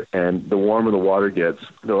crystal clear. And the warmer the water gets,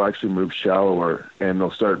 they'll actually move shallower, and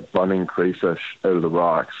they'll start bunning crayfish out of the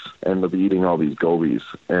rocks, and they'll be eating all these gobies.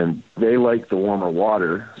 And they like the warmer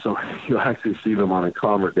water, so you'll actually see them on a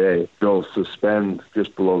calmer day. They'll suspend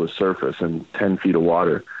just below the surface in 10 feet of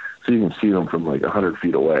water. So you can see them from like 100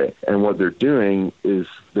 feet away. And what they're doing is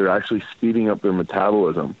they're actually speeding up their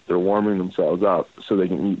metabolism. They're warming themselves up so they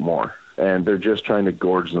can eat more. And they're just trying to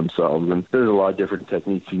gorge themselves. And there's a lot of different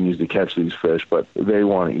techniques you can use to catch these fish, but they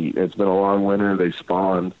want to eat. It's been a long winter. They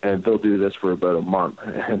spawn, and they'll do this for about a month.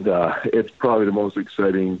 And it's probably the most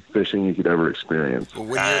exciting fishing you could ever experience. Well,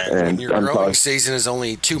 when your growing season is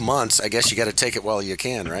only 2 months, I guess you got to take it while you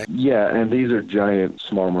can, right? Yeah, and these are giant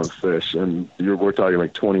smallmouth fish, and we're talking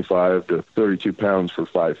like 25 to 32 pounds for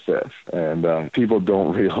 5 fish. And people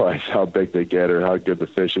don't realize how big they get or how good the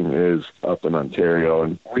fishing is up in Ontario.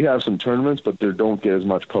 And we have some tournaments, but they don't get as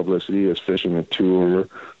much publicity as fishing a tour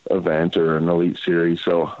event or an elite series.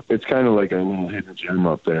 So it's kind of like a little hidden gem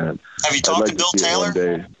up there. Have you talked to Bill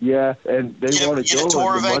Taylor? Yeah, and they want to go. Get a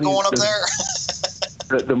tour event going up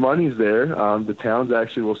there? The money's there. The towns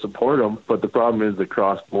actually will support them, but the problem is the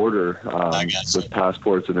cross-border with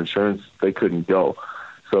passports and insurance, they couldn't go.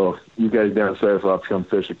 So you guys down south will have to come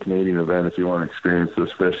fish a Canadian event if you want to experience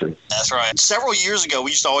this fishing. That's right. Several years ago,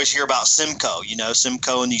 we used to always hear about Simcoe,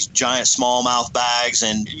 Simcoe and these giant smallmouth bags.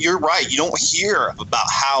 And you're right. You don't hear about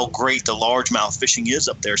how great the largemouth fishing is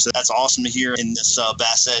up there. So that's awesome to hear in this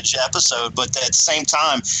Bass Edge episode. But at the same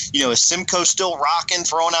time, is Simcoe still rocking,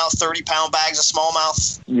 throwing out 30-pound bags of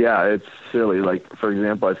smallmouth? Yeah, it's silly. Like, for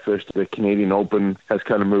example, I fished the Canadian Open, has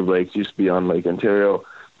kind of moved lakes, used to be on Lake Ontario.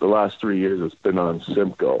 The last 3 years it's been on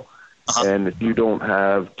Simcoe. And if you don't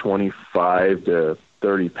have 25 to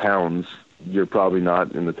 30 pounds, you're probably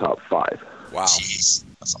not in the top 5. Wow. Jeez.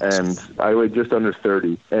 That's awesome. And I weighed just under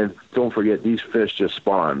 30. And don't forget, these fish just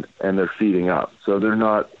spawned, and they're feeding up. So they're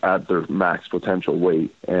not at their max potential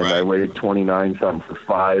weight. And I weighed 29 something for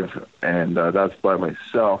 5, and that's by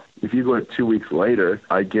myself. If you go 2 weeks later,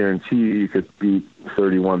 I guarantee you could beat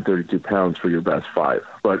 31, 32 pounds for your best 5.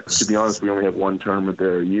 But to be honest, we only have one tournament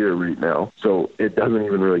there a year right now, so it doesn't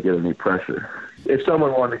even really get any pressure. If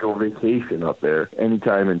someone wanted to go vacation up there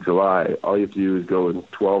anytime in July, all you have to do is go in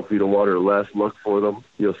 12 feet of water or less, look for them,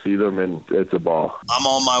 you'll see them, and it's a ball. I'm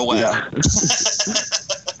on my way. Yeah.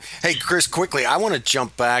 Hey, Chris, quickly, I want to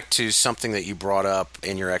jump back to something that you brought up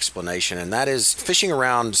in your explanation, and that is fishing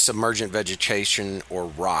around submergent vegetation or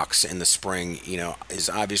rocks in the spring, is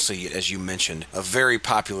obviously, as you mentioned, a very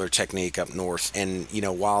popular technique up north. And,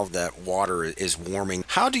 while that water is warming,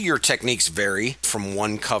 how do your techniques vary from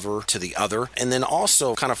one cover to the other? And then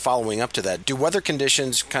also, kind of following up to that, do weather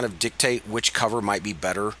conditions kind of dictate which cover might be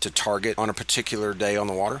better to target on a particular day on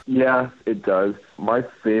the water? Yeah, it does. My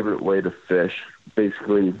favorite way to fish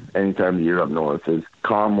basically any time of the year up north is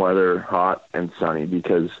calm weather, hot and sunny,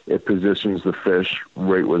 because it positions the fish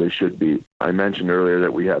right where they should be. I mentioned earlier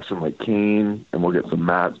that we have some like cane, and we'll get some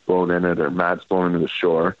mats blown in it or mats blown into the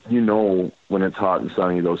shore. When it's hot and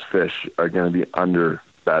sunny, those fish are going to be under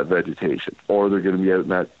that vegetation, or they're going to be out in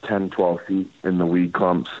that 10, 12 feet in the weed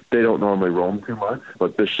clumps. They don't normally roam too much,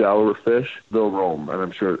 but the shallower fish, they'll roam. And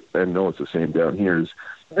I'm sure, I know it's the same down here, is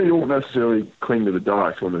they don't necessarily cling to the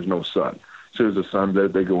docks when there's no sun. As soon as the sun's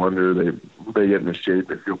out, they go under, they get into shape,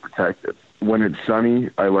 they feel protected. When it's sunny,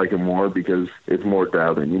 I like it more because it's more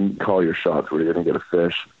dialed in. You can call your shots where you're going to get a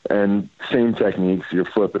fish. And same techniques, you're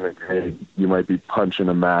flipping a jig, you might be punching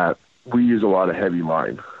a mat. We use a lot of heavy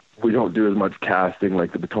line. We don't do as much casting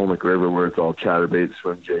like the Potomac River where it's all chatterbait,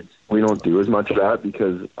 swim jigs. We don't do as much of that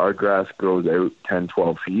because our grass grows out 10,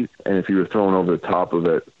 12 feet. And if you were throwing over the top of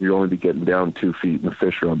it, you'd only be getting down 2 feet and the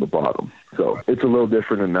fish are on the bottom. So it's a little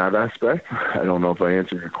different in that aspect. I don't know if I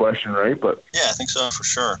answered your question right, but yeah, I think so for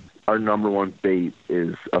sure. Our number one bait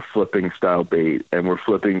is a flipping style bait, and we're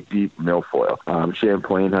flipping deep milfoil.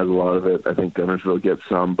 Champlain has a lot of it. I think Guntersville gets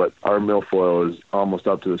some, but our milfoil is almost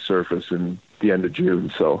up to the surface in the end of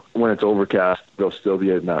June. So when it's overcast, they'll still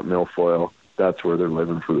be in that milfoil. That's where they're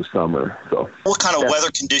living for the summer. So, what kind of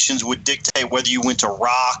weather conditions would dictate whether you went to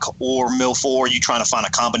rock or milfoil? Are you trying to find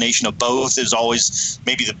a combination of both? Is always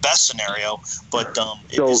maybe the best scenario, but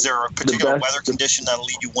is there a particular weather condition that'll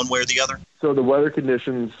lead you one way or the other? So the weather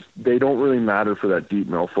conditions, they don't really matter for that deep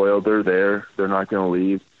milfoil. They're there. They're not going to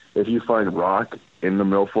leave. If you find rock in the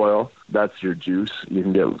milfoil, that's your juice. You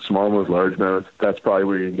can get smallmouth, largemouth. That's probably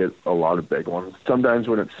where you can get a lot of big ones. Sometimes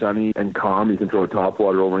when it's sunny and calm, you can throw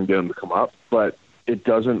topwater over and get them to come up. But it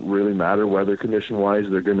doesn't really matter weather condition-wise.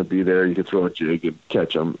 They're going to be there. You can throw a jig and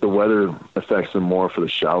catch them. The weather affects them more for the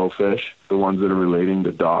shallow fish, the ones that are relating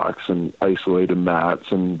to docks and isolated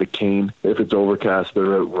mats and the cane. If it's overcast,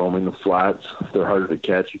 they're out roaming the flats. They're harder to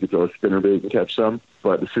catch. You can throw a spinnerbait and catch some.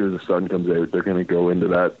 But as soon as the sun comes out, they're going to go into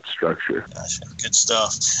that structure. Gotcha. Good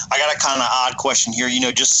stuff. I got a kind of odd question here.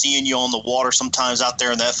 Just seeing you on the water sometimes out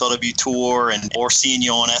there in the FLW Tour or seeing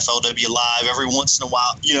you on FLW Live every once in a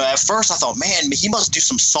while. At first I thought, man, he must do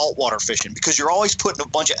some saltwater fishing because you're always putting a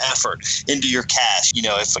bunch of effort into your cast.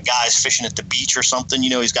 If a guy's fishing at the beach or something,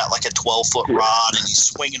 he's got like a 12-foot rod and he's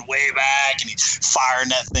swinging way back and he's firing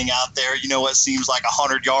that thing out there, what seems like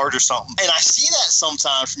 100 yards or something. And I see that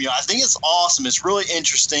sometimes from you. I think it's awesome. It's really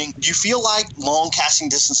interesting. Do you feel like long casting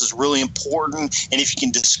distance is really important? And if you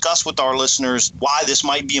can discuss with our listeners why this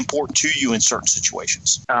might be important to you in certain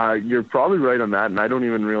situations. You're probably right on that, and I don't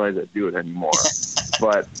even realize I do it anymore.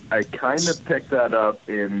 But I kind of picked that up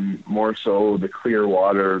in more so the clear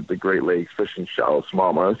water, the Great Lakes, fishing shallow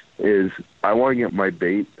smallmouth, is I want to get my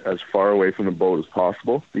bait as far away from the boat as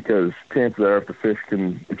possible because chances are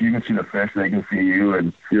if you can see the fish, they can see you,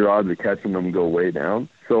 and your odds of catching them go way down.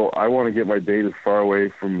 So I want to get my bait as far away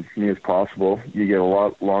from me as possible. You get a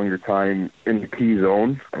lot longer time in the P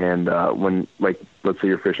zone, and when, like, let's say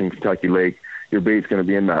you're fishing Kentucky Lake, your bait's going to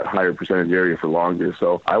be in that higher percentage area for longer.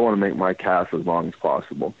 So I want to make my cast as long as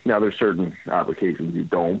possible. Now, there's certain applications you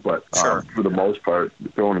don't, but for the most part,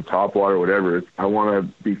 throwing in top water, whatever, I want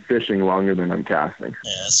to be fishing longer than I'm casting.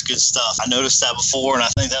 Yeah, that's good stuff. I noticed that before, and I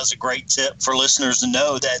think that was a great tip for listeners to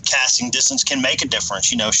know that casting distance can make a difference.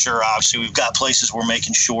 Sure, obviously we've got places we're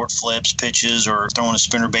making short flips, pitches, or throwing a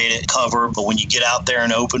spinnerbait at cover, but when you get out there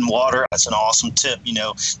in open water, that's an awesome tip,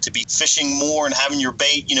 to be fishing more and having your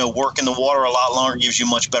bait, work in the water a lot longer gives you a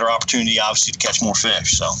much better opportunity, obviously, to catch more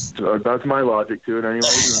fish. So that's my logic to it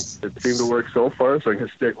anyways. It seemed to work so far, so I can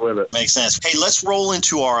stick with it. Makes sense. Hey, let's roll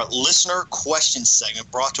into our listener question segment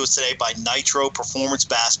brought to us today by Nitro Performance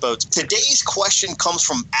Bass Boats. Today's question comes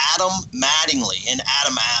from Adam Mattingly, and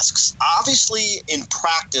Adam asks, obviously in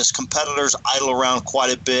practice, competitors idle around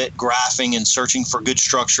quite a bit, graphing and searching for good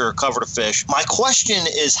structure or cover to fish. My question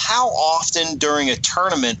is, how often during a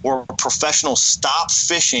tournament or a professional stop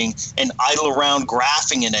fishing and idle around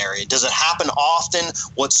graphing an area? Does it happen often?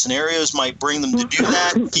 What scenarios might bring them to do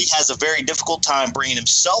that? He has a very difficult time bringing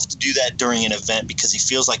himself to do that during an event because he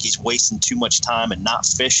feels like he's wasting too much time and not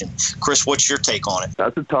fishing. Chris, what's your take on it?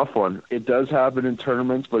 That's a tough one. It does happen in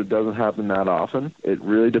tournaments, but it doesn't happen that often. It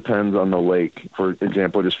really depends on the lake. For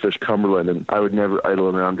example, just fish Cumberland, and I would never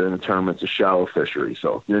idle around during a tournament. It's a shallow fishery,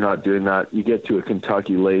 so you're not doing that. You get to a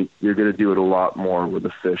Kentucky lake, you're going to do it a lot more where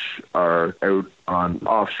the fish are out on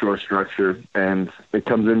offshore structure, and it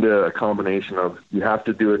comes into a combination of you have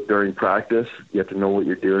to do it during practice. You have to know what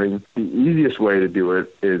you're doing. The easiest way to do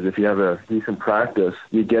it is if you have a decent practice,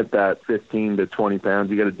 you get that 15 to 20 pounds,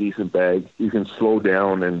 you get a decent bag, you can slow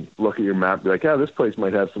down and look at your map, be like, this place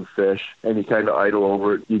might have some fish, and you kind of idle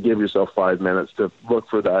over it. You give yourself 5 minutes to look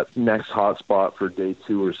for that next hot spot for day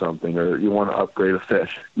 2 or something, or you want to upgrade a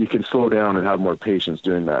fish. You can slow down and have more patience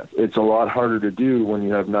doing that. It's a lot harder to do when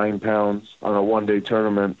you have 9 pounds on a one-day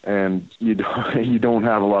tournament and you don't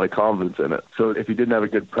have a lot of confidence in it. So if you didn't have a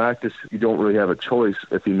good practice, you don't really have a choice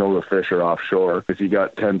if you know the fish are offshore. If you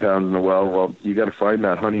got 10 pounds in the well, you got to find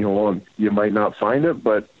that honey hole, and you might not find it,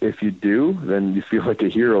 but if you do, then you feel like a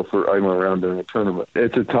hero for idling around during a tournament.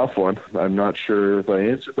 It's a tough one. I'm not sure if I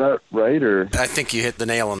answered that right, or... I think you hit the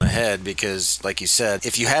nail on the head because, like you said,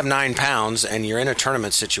 if you have 9 pounds and you're in a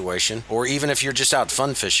tournament situation, or even if you're just out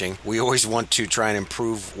fun fishing, we always want to try and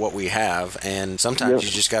improve what we have, and sometimes you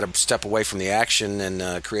just got to step away from the action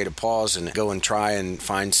and create a pause and go and try and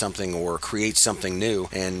find something or create something new.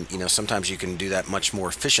 And, sometimes you can do that much more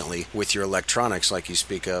efficiently with your electronics, like you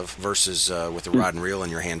speak of, versus with a rod and reel in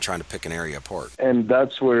your hand trying to pick an area apart. And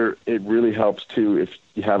that's where it really helps, too, if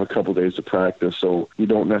you have a couple days to practice, so you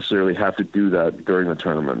don't necessarily have to do that during the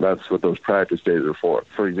tournament. That's what those practice days are for.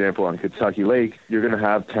 For example, on Kentucky Lake, you're going to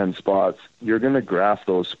have 10 spots. You're going to graph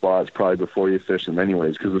those spots probably before you fish them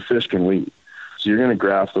anyways, because the fish can leave. So you're going to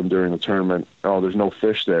graph them during the tournament. Oh, there's no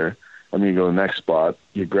fish there. I'm going to go to the next spot.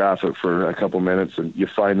 You graph it for a couple minutes, and you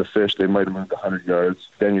find the fish. They might have moved 100 yards.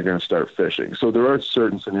 Then you're going to start fishing. So there are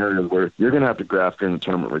certain scenarios where you're going to have to graph during the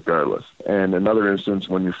tournament regardless. And another instance,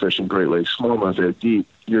 when you're fishing Great Lakes smallmouth they're deep,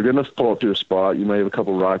 you're going to pull up to a spot. You might have a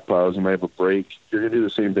couple rock piles. You might have a break. You're going to do the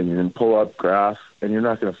same thing. You're going to pull up, graph, and you're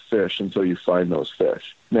not going to fish until you find those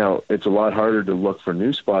fish. Now, it's a lot harder to look for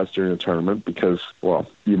new spots during the tournament because,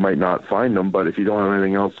 you might not find them, but if you don't have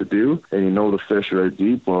anything else to do and you know the fish are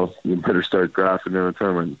deep, you better start graphing during the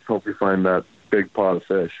tournament. Hope you find that big pot of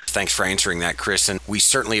fish. Thanks for answering that, Chris. And we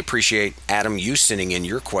certainly appreciate, Adam, you sending in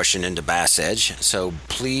your question into Bass Edge. So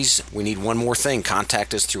please, we need one more thing.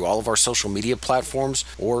 Contact us through all of our social media platforms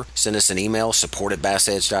or send us an email,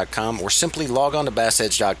 support@bassedge.com, or simply log on to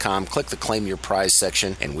bassedge.com, click the Claim Your Prize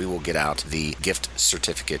section, and we will get out the gift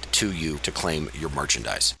certificate to you to claim your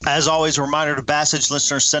merchandise. As always, a reminder to Bass Edge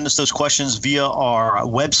listeners, send us those questions via our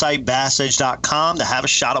website, bassedge.com, to have a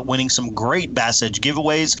shot at winning some great Bass Edge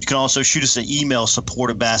giveaways. You can also shoot us an email,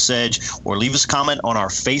 support@BassEdge, or leave us a comment on our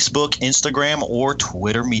Facebook, Instagram, or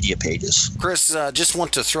Twitter media pages. Chris, just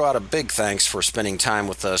want to throw out a big thanks for spending time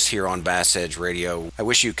with us here on Bass Edge Radio. I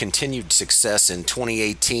wish you continued success in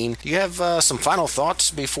 2018. Do you have some final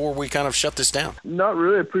thoughts before we kind of shut this down? Not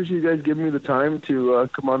really. I appreciate you guys giving me the time to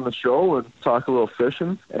come on the show and talk a little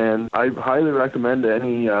fishing. And I highly recommend to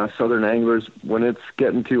any southern anglers, when it's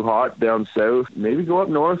getting too hot down south, maybe go up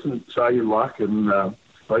north and try your luck. And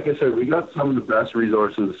like I said, we got some of the best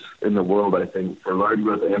resources in the world, I think, for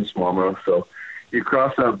largemouth and smallmouth. So you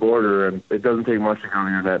cross that border, and it doesn't take much to go on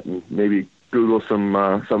the internet and maybe Google some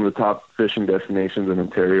of the top fishing destinations in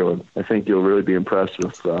Ontario, and I think you'll really be impressed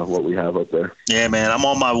with what we have up there. Yeah, man, I'm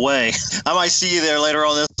on my way. I might see you there later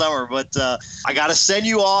on this summer, but I got to send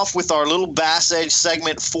you off with our little Bass Edge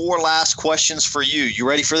segment. 4 last questions for you. You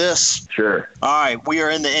ready for this? Sure. All right, we are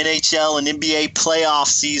in the NHL and NBA playoff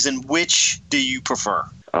season. Which do you prefer?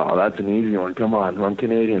 Oh, that's an easy one. Come on. I'm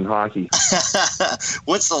Canadian hockey.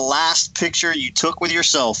 What's the last picture you took with your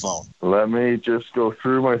cell phone? Let me just go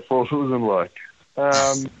through my photos and look.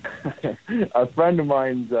 A friend of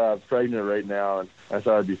mine's pregnant right now, and I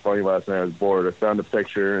thought it'd be funny last night. I was bored. I found a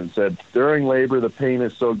picture and said, during labor, the pain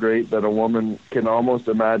is so great that a woman can almost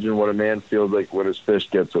imagine what a man feels like when his fish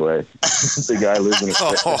gets away. The guy losing his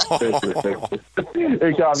fish.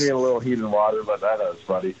 It got me in a little heated water, but that was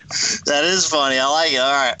funny. That is funny. I like it.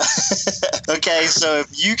 All right. Okay, so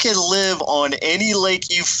if you can live on any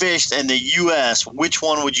lake you fished in the U.S., which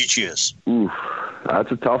one would you choose? Oof,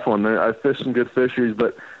 that's a tough one. I fished some good fisheries,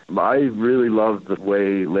 but I really love the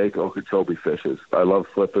way Lake Okeechobee fishes. I love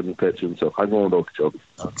flipping and pitching, so I'm going with Okeechobee.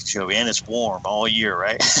 Okeechobee, and it's warm all year,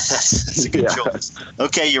 right? That's a good choice.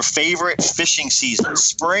 Okay, your favorite fishing season,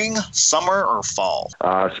 spring, summer, or fall?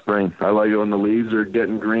 Spring. I like it when the leaves are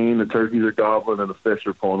getting green, the turkeys are gobbling, and the fish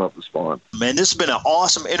are pulling up the spawn. Man, this has been an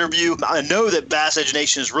awesome interview. I know that Bass Edge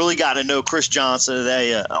Nation has really gotten to know Chris Johnson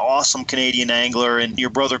today, an awesome Canadian angler, and your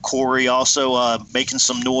brother Corey also making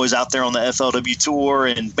some noise out there on the FLW Tour.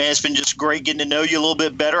 And man, it's been just great getting to know you a little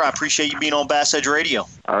bit better. I appreciate you being on Bass Edge Radio.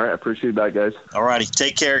 All right, I appreciate that, guys. All righty,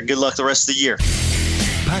 take care. Good luck the rest of the year.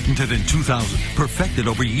 Patented in 2000, perfected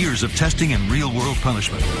over years of testing and real-world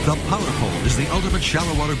punishment, the Power Pole is the ultimate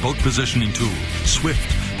shallow water boat positioning tool.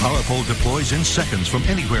 Swift. Power Pole deploys in seconds from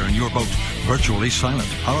anywhere in your boat. Virtually silent,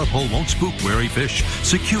 Power Pole won't spook wary fish.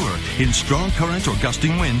 Secure in strong current or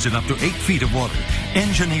gusting winds in up to 8 feet of water.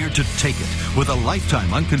 Engineered to take it with a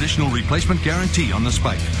lifetime unconditional replacement guarantee on the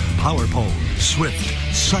spike. Power Pole.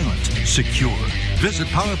 Swift. Silent. Secure. Visit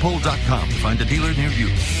PowerPole.com to find a dealer near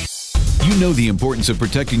you. You know the importance of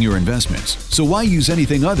protecting your investments, so why use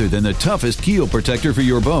anything other than the toughest keel protector for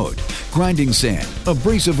your boat? Grinding sand,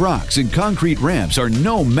 abrasive rocks, and concrete ramps are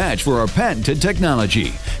no match for our patented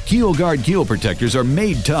technology. Keel Guard keel protectors are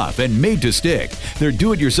made tough and made to stick. Their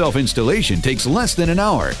do-it-yourself installation takes less than an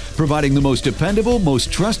hour, providing the most dependable,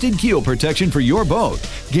 most trusted keel protection for your boat,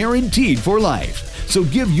 guaranteed for life. So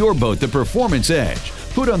give your boat the performance edge.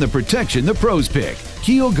 Put on the protection the pros pick.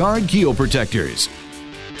 Keel Guard keel protectors.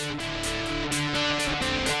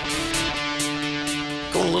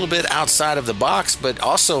 Going a little bit outside of the box, but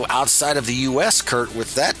also outside of the U.S., Kurt,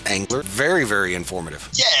 with that angler. Very, very informative.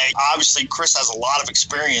 Yeah, obviously Chris has a lot of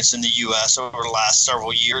experience in the U.S. over the last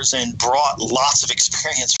several years and brought lots of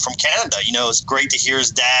experience from Canada. You know, it's great to hear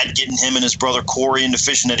his dad getting him and his brother Corey into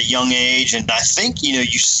fishing at a young age. And I think, you know,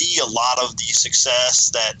 you see a lot of the success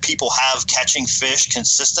that people have catching fish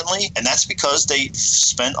consistently. And that's because they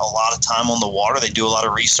spent a lot of time on the water. They do a lot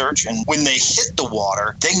of research. And when they hit the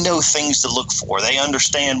water, they know things to look for. They understand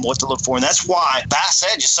what to look for. And that's why Bass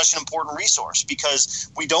Edge is such an important resource,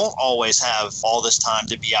 because we don't always have all this time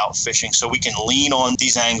to be out fishing. So we can lean on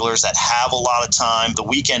these anglers that have a lot of time. The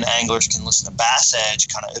weekend anglers can listen to Bass Edge,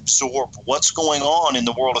 kind of absorb what's going on in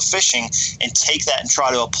the world of fishing and take that and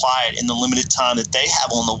try to apply it in the limited time that they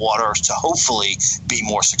have on the water to hopefully be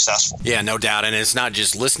more successful. Yeah, no doubt. And it's not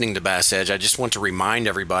just listening to Bass Edge. I just want to remind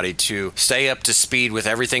everybody to stay up to speed with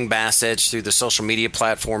everything Bass Edge through the social media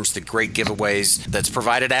platforms, the great giveaways that's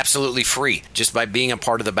provided absolutely free. Just by being a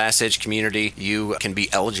part of the Bass Edge community, you can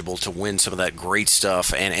be eligible to win some of that great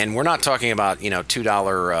stuff. And we're not talking about, you know,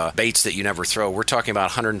 $2 baits that you never throw. We're talking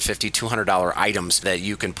about $150, $200 items that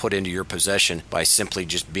you can put into your possession by simply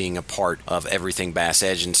just being a part of everything Bass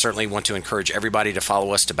Edge. And certainly want to encourage everybody to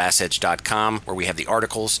follow us to BassEdge.com, where we have the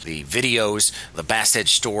articles, the videos, the Bass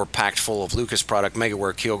Edge store packed full of Lucas product,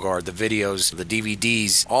 MegaWare, Keel Guard, the videos, the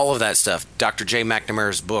DVDs, all of that stuff. Dr. J.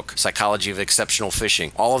 McNamara's book, Psychology of Exceptional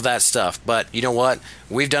Fishing, all of that stuff. But you know what?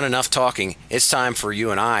 We've done enough talking. It's time for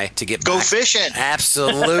you and I to get go back. Fishing.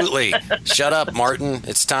 Absolutely. Shut up, Martin.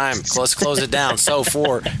 It's time. Let's close it down. So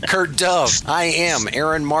for Kurt Dove, I am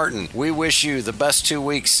Aaron Martin. We wish you the best 2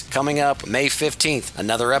 weeks. Coming up May 15th,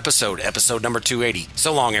 another episode number 280.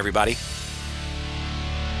 So long, everybody.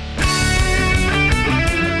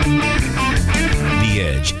 The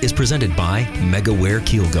Edge Edge is presented by MegaWare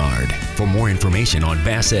Keel Guard. For more information on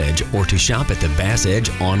Bass Edge or to shop at the Bass Edge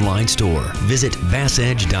online store, visit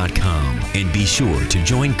BassEdge.com and be sure to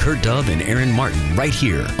join Kurt Dove and Aaron Martin right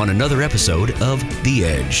here on another episode of The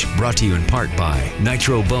Edge, brought to you in part by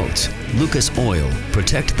Nitro Boats, Lucas Oil,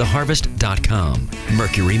 ProtectTheHarvest.com,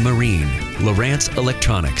 Mercury Marine, Lowrance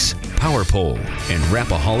Electronics, PowerPole, and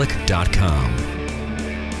Rapaholic.com.